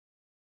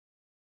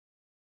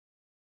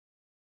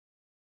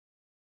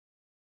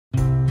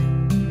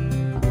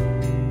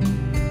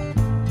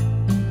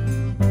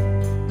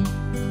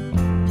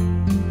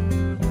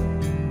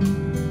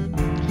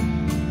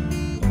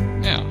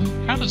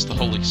does the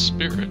Holy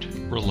Spirit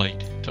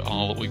relate to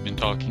all that we've been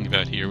talking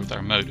about here with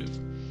our motive?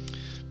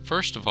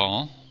 First of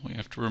all, we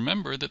have to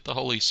remember that the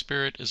Holy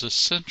Spirit is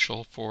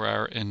essential for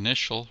our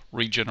initial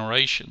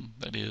regeneration,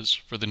 that is,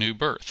 for the new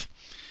birth.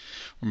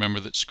 Remember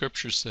that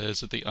Scripture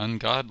says that the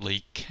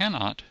ungodly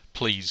cannot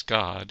please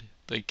God,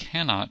 they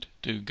cannot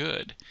do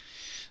good.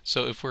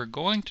 So if we're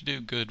going to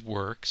do good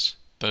works,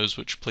 those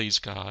which please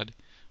God,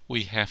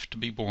 we have to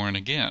be born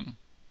again.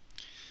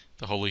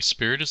 The Holy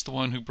Spirit is the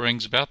one who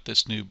brings about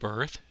this new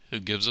birth, who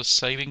gives us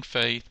saving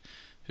faith,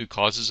 who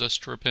causes us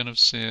to repent of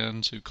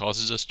sins, who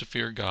causes us to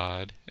fear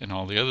God, and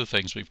all the other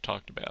things we've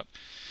talked about.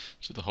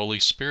 So the Holy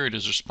Spirit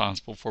is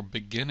responsible for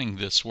beginning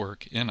this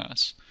work in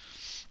us.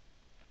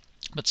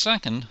 But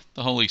second,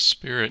 the Holy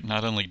Spirit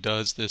not only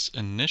does this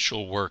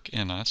initial work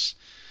in us,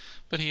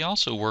 but He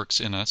also works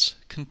in us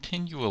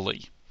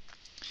continually.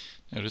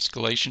 Notice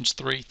Galatians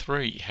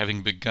 3:3,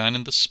 having begun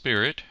in the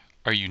Spirit,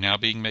 are you now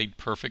being made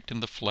perfect in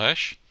the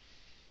flesh?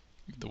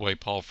 The way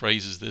Paul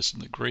phrases this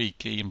in the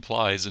Greek, he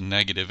implies a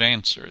negative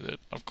answer, that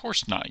of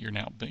course not, you're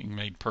now being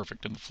made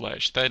perfect in the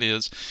flesh. That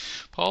is,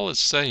 Paul is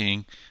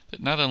saying that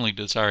not only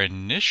does our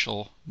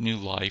initial new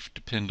life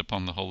depend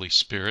upon the Holy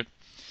Spirit,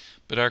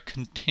 but our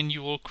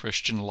continual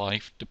Christian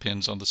life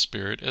depends on the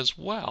Spirit as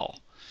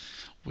well.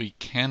 We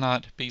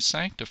cannot be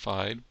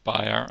sanctified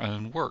by our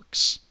own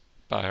works,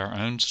 by our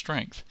own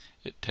strength.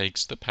 It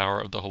takes the power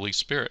of the Holy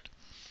Spirit.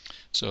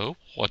 So,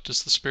 what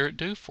does the Spirit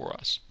do for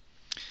us?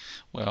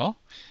 Well,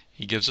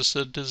 He gives us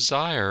a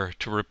desire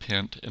to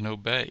repent and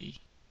obey.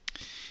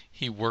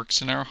 He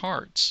works in our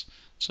hearts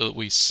so that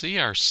we see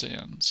our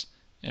sins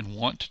and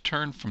want to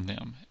turn from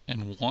them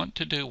and want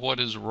to do what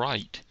is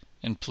right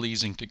and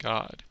pleasing to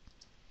God.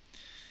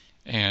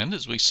 And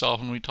as we saw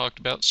when we talked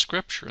about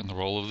Scripture and the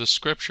role of the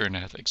Scripture in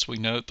ethics, we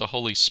know that the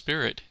Holy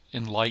Spirit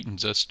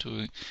enlightens us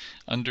to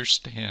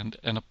understand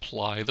and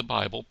apply the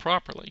Bible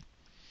properly.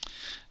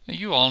 Now,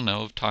 you all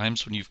know of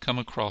times when you've come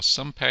across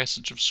some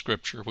passage of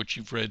Scripture which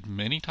you've read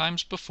many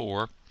times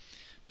before,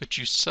 but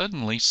you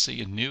suddenly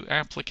see a new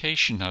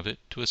application of it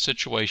to a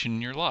situation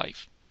in your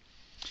life.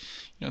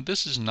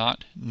 This is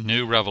not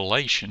new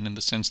revelation in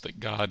the sense that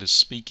God is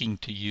speaking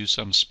to you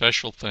some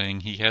special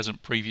thing He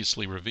hasn't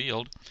previously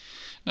revealed.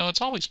 No,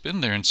 it's always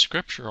been there in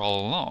Scripture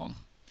all along.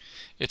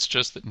 It's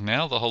just that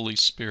now the Holy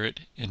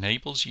Spirit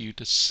enables you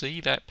to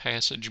see that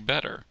passage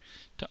better,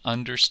 to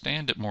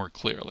understand it more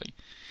clearly,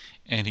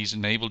 and He's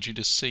enabled you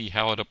to see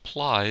how it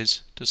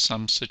applies to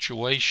some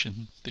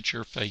situation that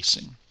you're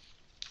facing.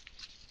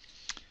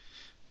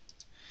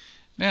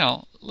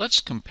 Now, let's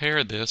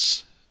compare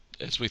this,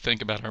 as we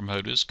think about our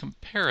motives,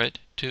 compare it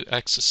to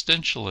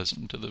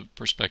existentialism, to the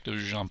perspective of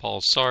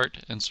Jean-Paul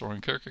Sartre and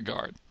Soren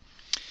Kierkegaard.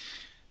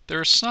 There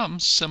are some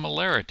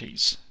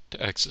similarities to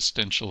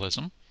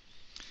existentialism.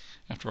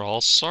 After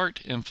all,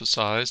 Sartre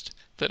emphasized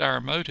that our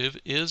motive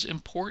is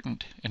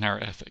important in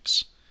our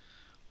ethics.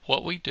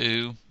 What we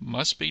do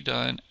must be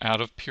done out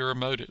of pure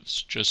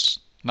motives,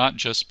 not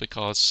just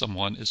because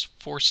someone is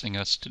forcing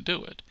us to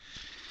do it.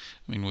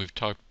 We've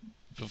talked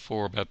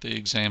before about the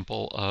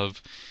example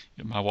of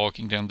my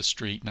walking down the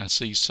street and I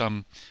see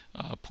some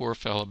poor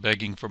fellow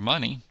begging for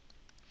money.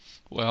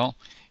 Well,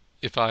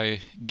 if I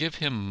give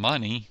him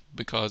money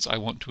because I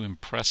want to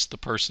impress the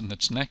person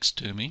that's next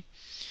to me,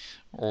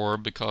 or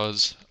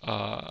because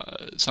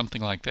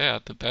something like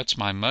that's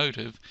my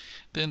motive,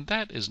 then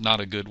that is not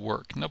a good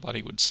work.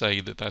 Nobody would say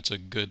that that's a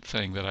good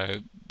thing, that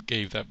I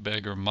gave that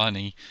beggar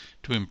money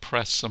to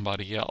impress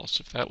somebody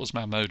else. If that was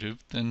my motive,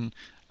 then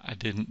I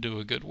didn't do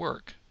a good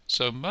work.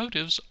 So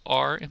motives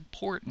are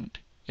important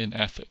in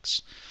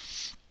ethics.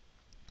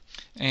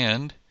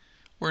 And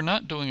we're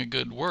not doing a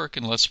good work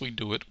unless we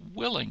do it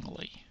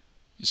willingly.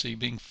 You see,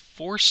 being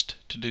forced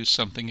to do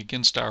something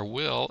against our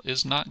will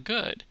is not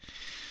good.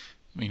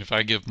 If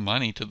I give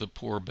money to the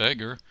poor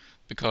beggar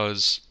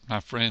because my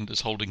friend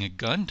is holding a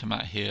gun to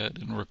my head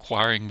and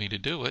requiring me to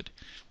do it,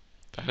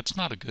 that's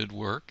not a good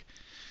work.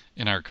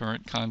 In our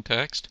current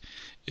context,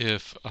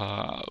 if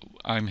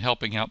I'm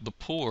helping out the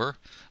poor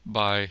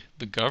by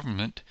the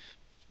government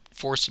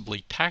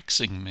forcibly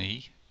taxing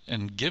me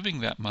and giving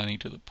that money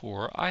to the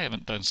poor, I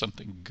haven't done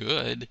something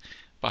good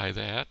by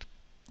that.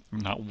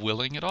 I'm not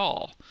willing at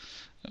all.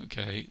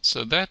 Okay,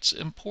 so that's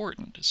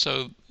important.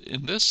 So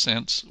in this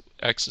sense,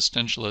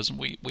 existentialism,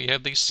 we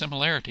have these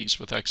similarities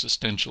with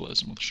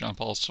existentialism, with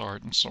Jean-Paul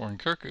Sartre and Soren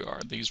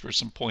Kierkegaard. These were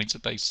some points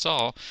that they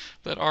saw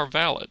that are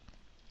valid.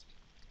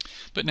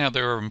 But now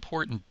there are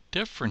important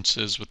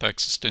differences with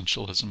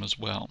existentialism as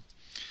well.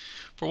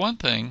 For one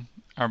thing,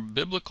 our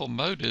biblical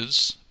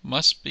motives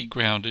must be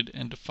grounded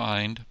and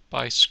defined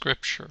by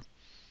Scripture.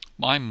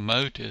 My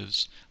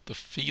motives, the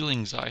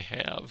feelings I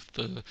have,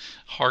 the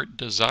heart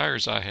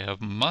desires I have,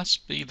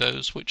 must be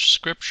those which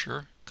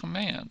Scripture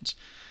commands.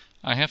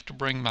 I have to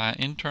bring my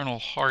internal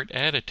heart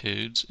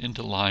attitudes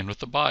into line with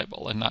the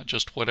Bible, and not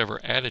just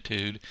whatever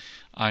attitude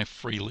I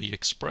freely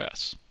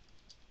express.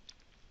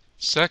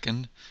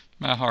 Second,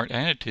 my heart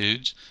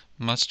attitudes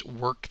must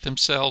work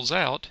themselves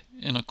out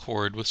in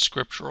accord with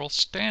scriptural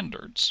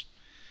standards.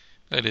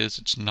 That is,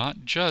 it's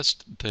not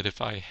just that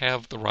if I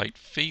have the right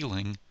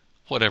feeling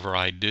whatever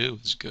I do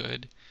is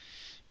good.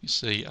 You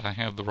see, I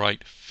have the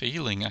right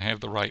feeling, I have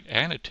the right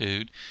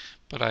attitude,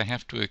 but I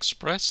have to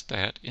express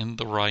that in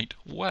the right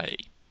way.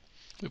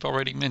 We've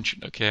already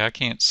mentioned, okay, I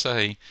can't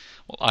say,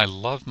 well, I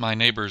love my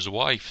neighbor's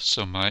wife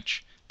so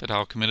much that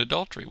I'll commit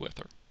adultery with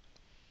her.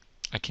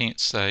 I can't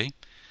say,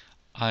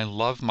 I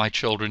love my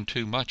children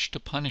too much to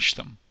punish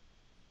them.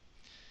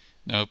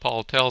 No,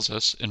 Paul tells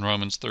us in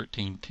Romans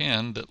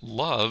 13:10 that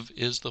love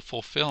is the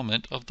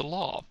fulfillment of the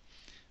law.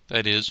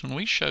 That is, when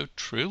we show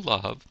true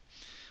love,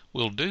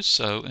 we'll do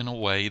so in a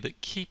way that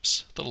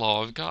keeps the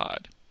law of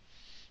God.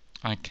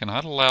 I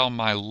cannot allow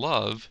my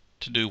love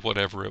to do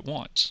whatever it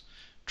wants.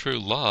 True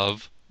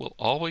love will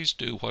always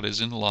do what is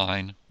in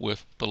line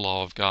with the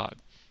law of God.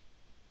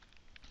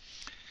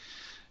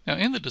 Now,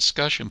 in the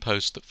discussion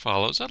post that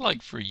follows, I'd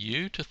like for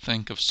you to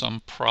think of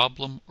some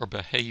problem or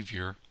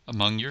behavior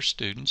among your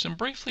students and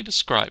briefly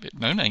describe it.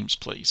 No names,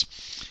 please.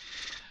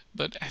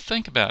 But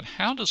think about,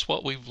 how does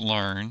what we've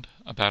learned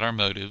about our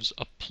motives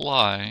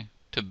apply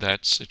to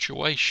that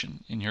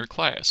situation in your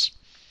class?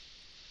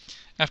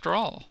 After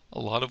all, a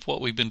lot of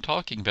what we've been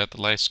talking about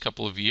the last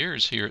couple of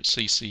years here at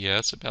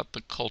CCS about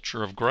the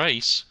culture of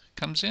grace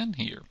comes in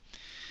here.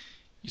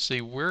 You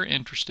see, we're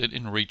interested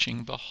in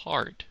reaching the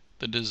heart,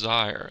 the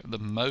desire, the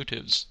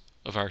motives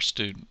of our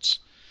students.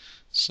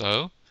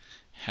 So,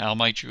 how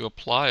might you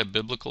apply a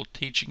biblical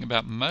teaching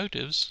about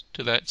motives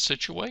to that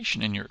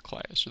situation in your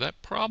class, or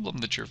that problem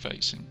that you're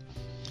facing?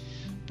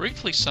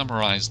 Briefly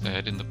summarize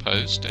that in the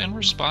post and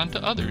respond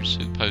to others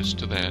who post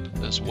to that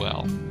as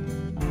well.